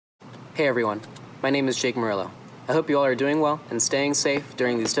Hey everyone, my name is Jake Murillo. I hope you all are doing well and staying safe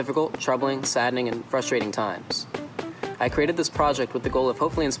during these difficult, troubling, saddening, and frustrating times. I created this project with the goal of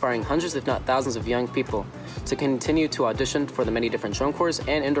hopefully inspiring hundreds if not thousands of young people to continue to audition for the many different drum corps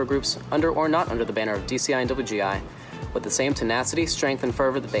and indoor groups under or not under the banner of DCI and WGI with the same tenacity, strength, and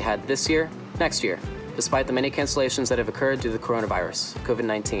fervor that they had this year, next year, despite the many cancellations that have occurred due to the coronavirus,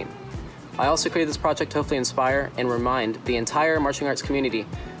 COVID-19. I also created this project to hopefully inspire and remind the entire marching arts community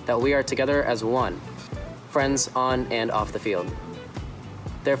that we are together as one, friends on and off the field.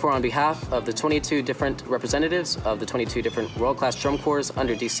 Therefore, on behalf of the 22 different representatives of the 22 different world-class drum corps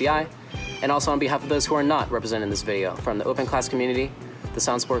under DCI, and also on behalf of those who are not represented in this video, from the open class community, the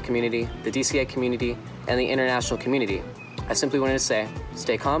sound sport community, the DCI community, and the international community, I simply wanted to say,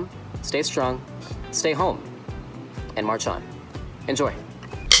 stay calm, stay strong, stay home, and march on. Enjoy.